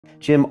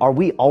Jim, are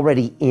we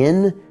already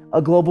in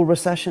a global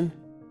recession?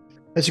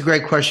 That's a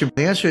great question.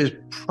 The answer is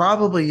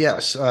probably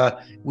yes.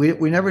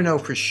 We never know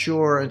for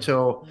sure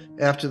until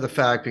after the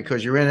fact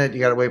because you're in it. You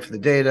got to wait for the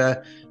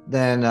data.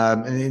 Then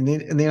in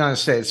the United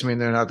States, I mean,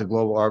 they're not the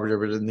global arbiter,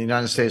 but in the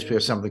United States, we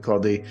have something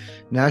called the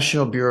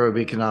National Bureau of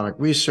Economic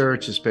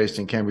Research. It's based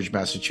in Cambridge,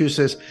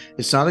 Massachusetts.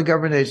 It's not a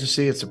government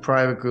agency. It's a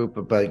private group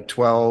of like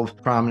 12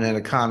 prominent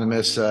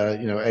economists,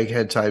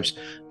 egghead types.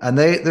 And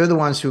they're the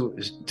ones who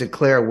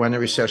declare when the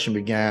recession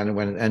began and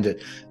when it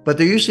ended. But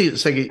they're usually,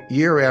 it's like a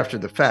year after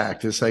the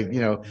fact. It's like,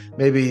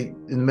 maybe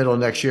in the middle of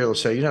next year, they'll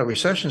say,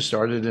 recession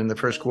started in the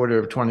first quarter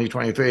of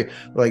 2023.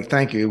 Like,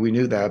 thank you, we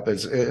knew that,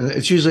 but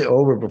it's usually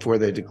over before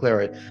they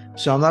declare it.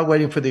 So I'm not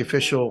waiting for the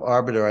official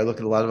arbiter. I look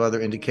at a lot of other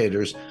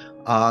indicators,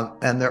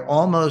 and they're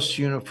almost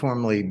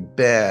uniformly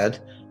bad,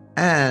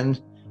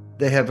 and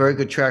they have very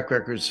good track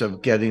records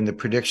of getting the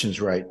predictions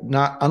right.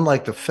 Not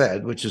unlike the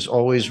Fed, which is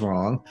always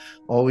wrong,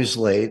 always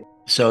late.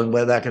 So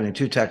without getting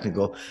too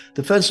technical,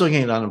 the Fed's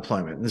looking at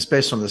unemployment. And it's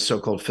based on the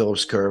so-called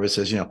Phillips curve. It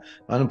says,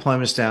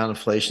 unemployment's down,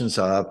 inflation's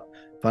up.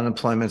 If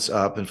unemployment's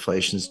up,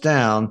 inflation's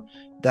down.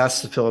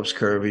 That's the Phillips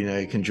curve.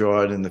 You can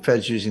draw it, and the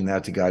Fed's using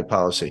that to guide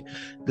policy.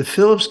 The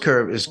Phillips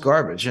curve is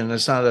garbage, and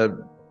it's not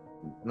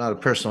a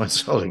personal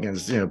insult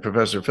against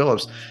Professor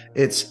Phillips.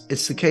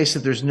 It's the case that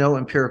there's no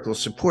empirical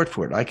support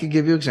for it. I could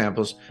give you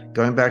examples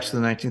going back to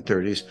the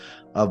 1930s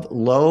of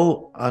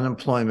low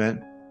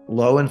unemployment,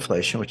 low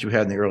inflation, which we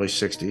had in the early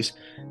 60s.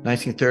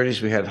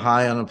 1930s, we had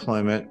high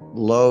unemployment,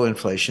 low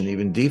inflation,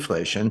 even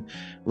deflation.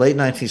 Late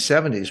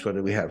 1970s, what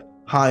did we have?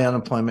 High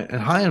unemployment and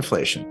high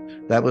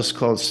inflation. That was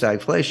called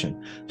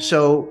stagflation.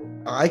 So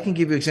I can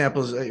give you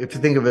examples. If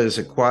you think of it as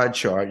a quad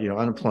chart,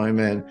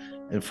 unemployment,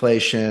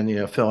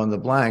 inflation, fill in the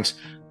blanks.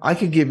 I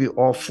could give you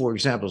all four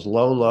examples: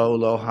 low, low,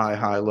 low, high,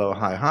 high, low,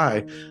 high, high,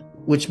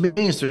 which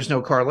means there's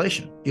no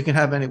correlation. If you can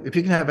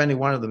have any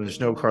one of them, there's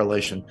no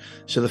correlation.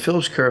 So the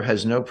Phillips curve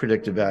has no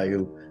predictive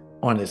value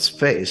on its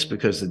face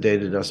because the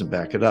data doesn't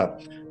back it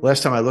up.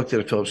 Last time I looked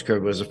at a Phillips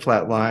curve, it was a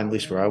flat line. At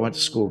least where I went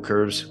to school,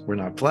 curves were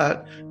not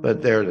flat,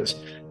 but there it is.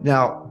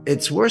 Now,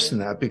 it's worse than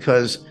that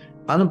because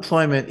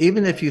unemployment,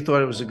 even if you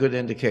thought it was a good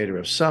indicator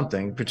of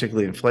something,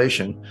 particularly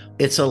inflation,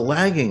 it's a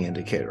lagging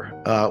indicator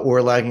or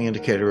a lagging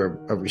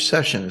indicator of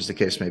recession, as the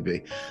case may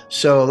be.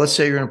 So let's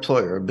say you're an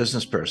employer, a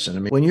business person. I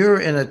mean, when you're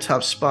in a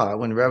tough spot,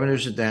 when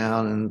revenues are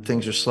down and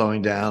things are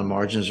slowing down,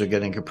 margins are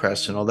getting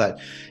compressed and all that,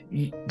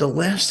 the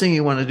last thing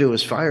you want to do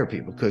is fire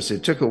people because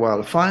it took a while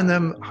to find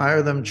them,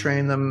 hire them,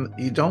 train them.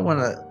 You don't want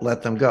to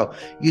let them go.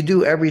 You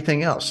do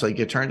everything else. Like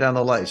you turn down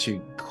the lights,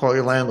 you call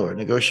your landlord,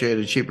 negotiate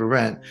a cheaper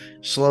rent,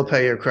 slow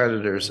pay your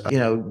creditors,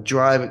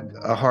 drive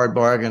a hard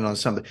bargain on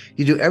something.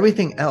 You do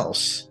everything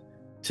else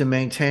to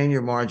maintain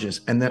your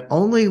margins. And then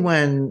only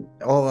when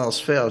all else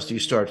fails do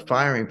you start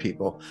firing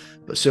people.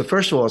 So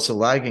first of all, it's a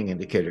lagging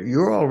indicator.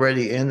 You're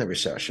already in the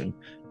recession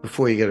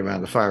before you get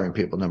around to firing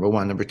people, number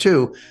one. Number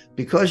two,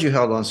 because you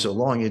held on so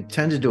long, you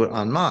tend to do it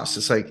en masse.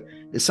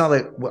 It's not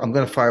like I'm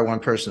going to fire one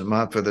person a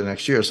month for the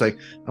next year. It's like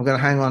I'm going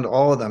to hang on to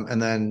all of them and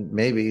then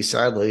maybe,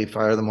 sadly,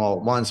 fire them all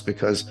at once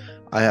because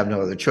I have no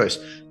other choice.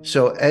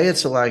 So A,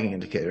 it's a lagging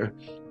indicator.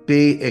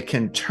 B, it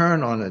can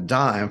turn on a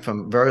dime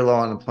from very low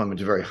unemployment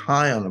to very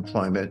high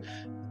unemployment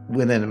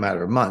within a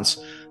matter of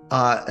months.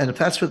 And if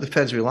that's what the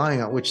Fed's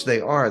relying on, which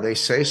they are, they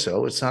say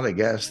so. It's not a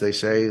guess. They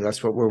say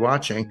that's what we're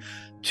watching.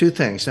 Two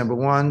things. Number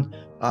one,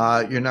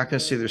 you're not going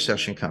to see the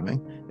recession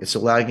coming. It's a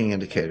lagging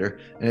indicator,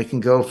 and it can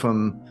go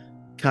from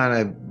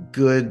kind of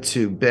good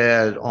to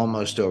bad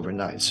almost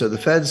overnight. So the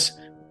Fed's,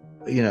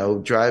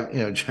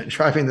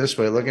 driving this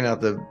way, looking out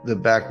the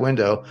back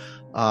window,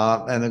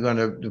 and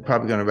they're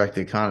probably going to wreck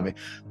the economy.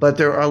 But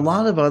there are a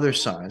lot of other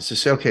signs to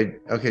say,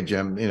 okay,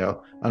 Jim,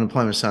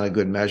 unemployment's not a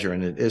good measure,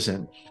 and it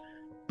isn't.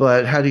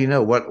 But how do you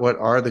know what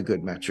are the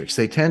good metrics?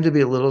 They tend to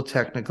be a little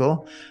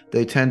technical.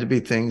 They tend to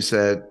be things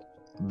that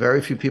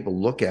very few people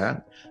look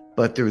at,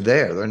 but they're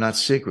there. They're not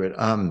secret.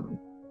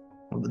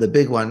 The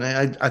big one,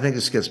 I think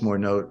this gets more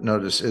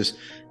notice, is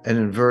an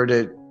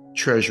inverted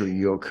treasury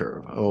yield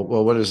curve. Oh,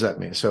 well, what does that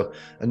mean? So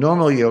a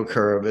normal yield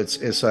curve,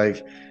 it's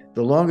like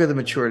the longer the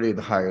maturity,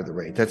 the higher the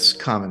rate. That's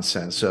common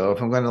sense. So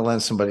if I'm going to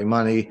lend somebody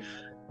money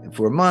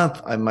for a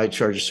month, I might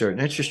charge a certain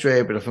interest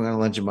rate, but if I'm going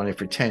to lend you money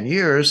for 10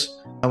 years,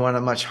 I want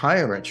a much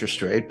higher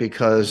interest rate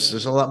because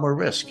there's a lot more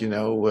risk,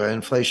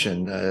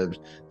 inflation,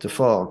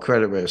 default,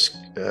 credit risk,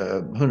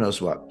 who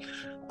knows what.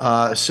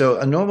 So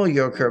a normal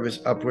yield curve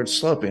is upward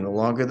sloping. The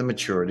longer the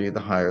maturity, the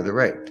higher the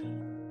rate.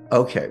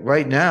 Okay,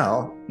 right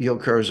now,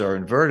 yield curves are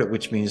inverted,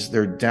 which means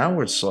they're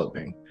downward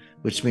sloping,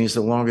 which means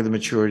the longer the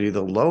maturity,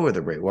 the lower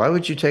the rate. Why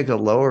would you take a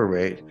lower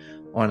rate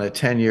on a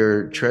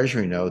 10-year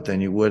treasury note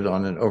than you would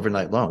on an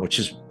overnight loan,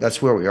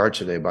 that's where we are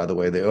today, by the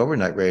way. The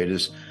overnight rate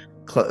is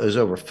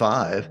over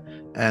 5,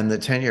 and the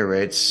 10-year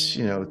rate's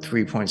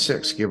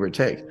 3.6, give or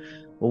take.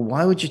 Well,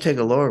 why would you take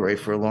a lower rate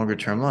for a longer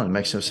term loan? It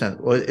makes no sense.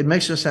 Well, it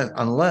makes no sense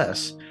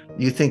unless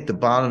you think the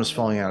bottom is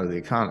falling out of the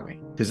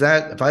economy. Because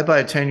that, if I buy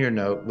a 10-year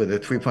note with a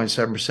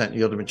 3.7%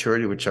 yield to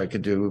maturity, which I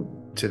could do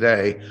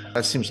today,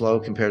 that seems low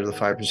compared to the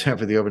 5%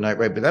 for the overnight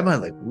rate. But that might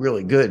look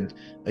really good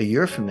a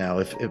year from now.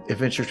 If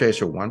interest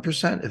rates are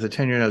 1%, if the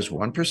 10-year note is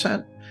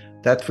 1%,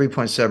 that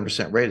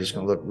 3.7% rate is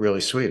going to look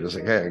really sweet. It's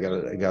like, hey, I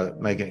got to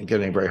make it,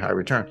 getting a very high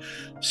return.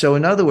 So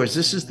in other words,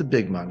 this is the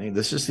big money.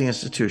 This is the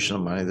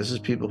institutional money. This is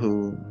people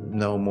who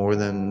know more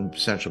than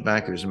central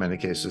bankers in many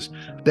cases,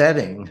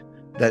 betting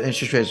that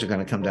interest rates are going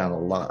to come down a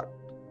lot.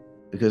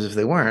 Because if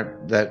they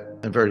weren't, that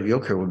inverted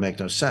yield curve would make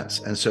no sense.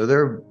 And so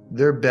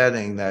they're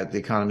betting that the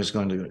economy is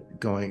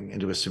going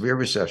into a severe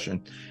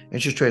recession,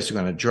 interest rates are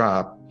going to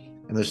drop,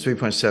 and those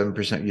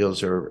 3.7%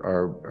 yields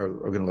are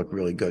going to look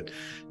really good.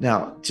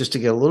 Now, just to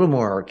get a little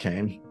more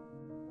arcane,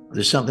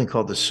 there's something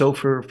called the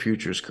Soffer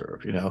Futures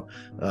curve.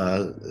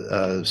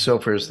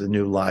 Soffer is the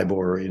new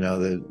LIBOR.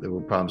 There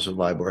were problems with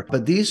LIBOR,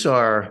 but these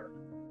are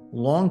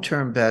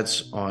long-term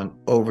bets on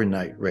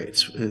overnight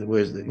rates.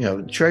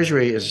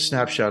 Treasury is a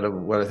snapshot of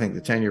what I think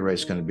the 10-year rate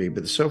is going to be,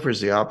 but the SOFR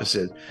is the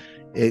opposite.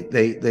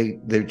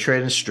 They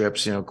trade in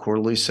strips,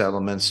 quarterly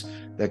settlements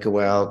that go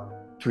out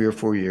 3 or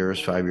 4 years,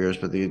 5 years,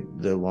 but the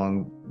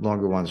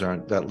longer ones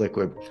aren't that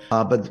liquid.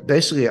 But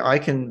basically, I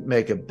can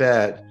make a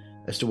bet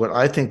as to what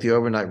I think the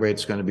overnight rate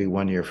is going to be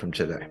 1 year from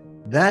today.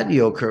 That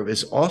yield curve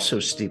is also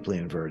steeply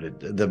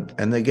inverted.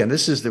 And again,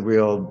 this is the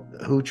real,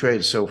 who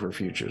trades SOFR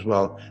futures?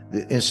 Well,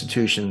 the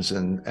institutions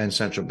and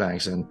central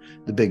banks and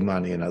the big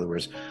money, in other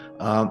words.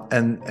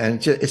 And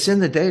it's in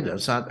the data.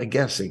 It's not a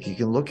guess. You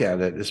can look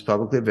at it. It's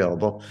publicly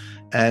available.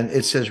 And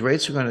it says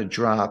rates are going to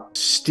drop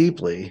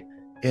steeply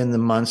in the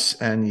months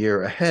and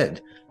year ahead.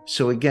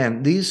 So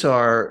again, these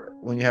are,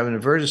 when you have an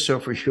inverted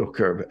SOFR yield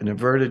curve, an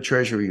inverted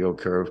treasury yield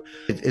curve,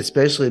 it's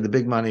basically the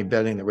big money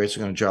betting that rates are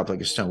going to drop like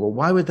a stone. Well,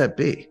 why would that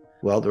be?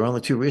 Well, there are only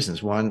two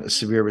reasons. One, a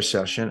severe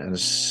recession and a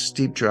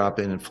steep drop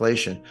in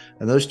inflation.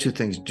 And those two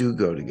things do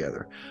go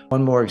together.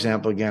 One more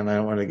example, again, I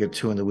don't want to get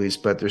too in the weeds,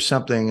 but there's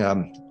something,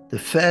 the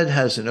Fed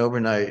has an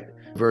overnight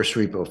reverse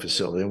repo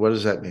facility. And what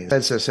does that mean? The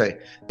Fed says, hey,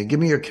 give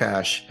me your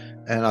cash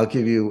and I'll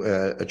give you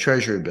a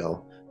treasury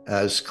bill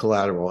as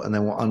collateral, and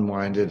then we'll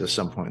unwind it at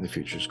some point in the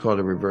future. It's called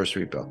a reverse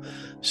repo.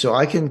 So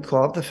I can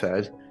call up the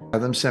Fed,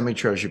 have them send me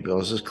treasury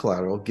bills as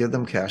collateral, give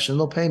them cash, and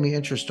they'll pay me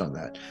interest on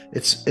that.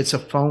 It's a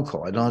phone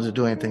call. I don't have to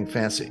do anything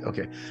fancy.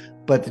 Okay.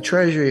 But the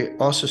Treasury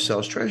also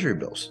sells treasury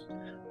bills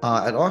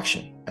at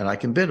auction, and I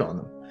can bid on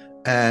them.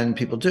 And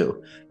people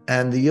do.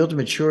 And the yield to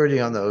maturity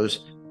on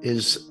those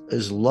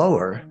is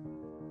lower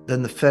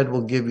than the Fed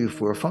will give you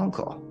for a phone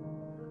call.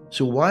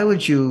 So why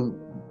would you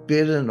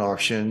bid in an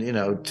auction,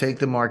 take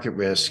the market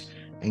risk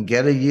and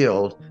get a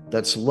yield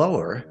that's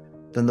lower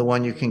than the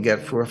one you can get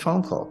for a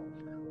phone call?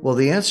 Well,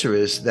 the answer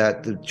is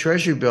that the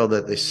treasury bill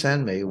that they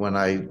send me when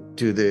I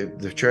do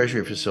the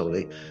treasury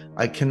facility,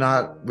 I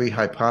cannot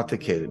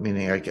rehypothecate it,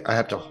 meaning I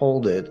have to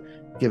hold it,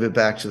 give it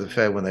back to the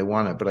Fed when they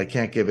want it, but I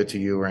can't give it to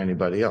you or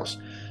anybody else.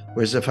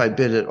 Whereas if I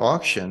bid at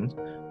auction,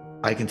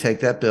 I can take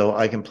that bill,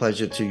 I can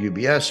pledge it to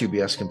UBS,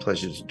 UBS can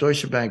pledge it to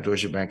Deutsche Bank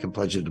can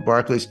pledge it to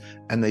Barclays,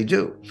 and they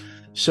do.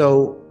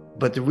 So,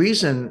 but the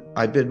reason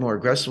I bid more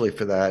aggressively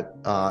for that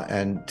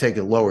and take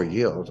a lower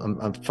yield,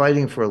 I'm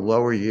fighting for a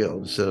lower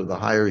yield instead of the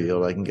higher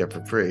yield I can get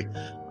for free,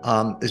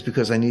 is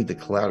because I need the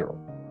collateral.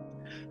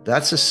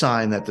 That's a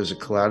sign that there's a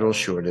collateral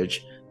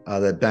shortage,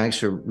 that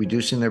banks are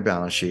reducing their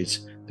balance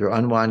sheets, they're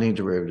unwinding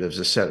derivatives,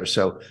 et cetera.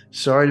 So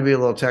sorry to be a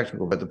little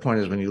technical, but the point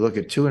is when you look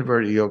at two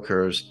inverted yield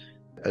curves,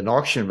 an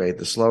auction rate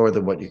that's lower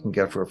than what you can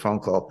get for a phone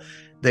call,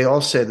 they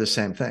all say the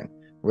same thing.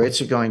 Rates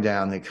are going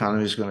down, the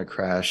economy is going to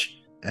crash,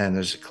 and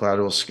there's a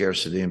collateral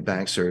scarcity, and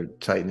banks are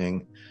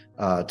tightening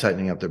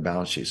up their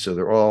balance sheets. So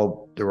they're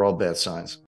all bad signs.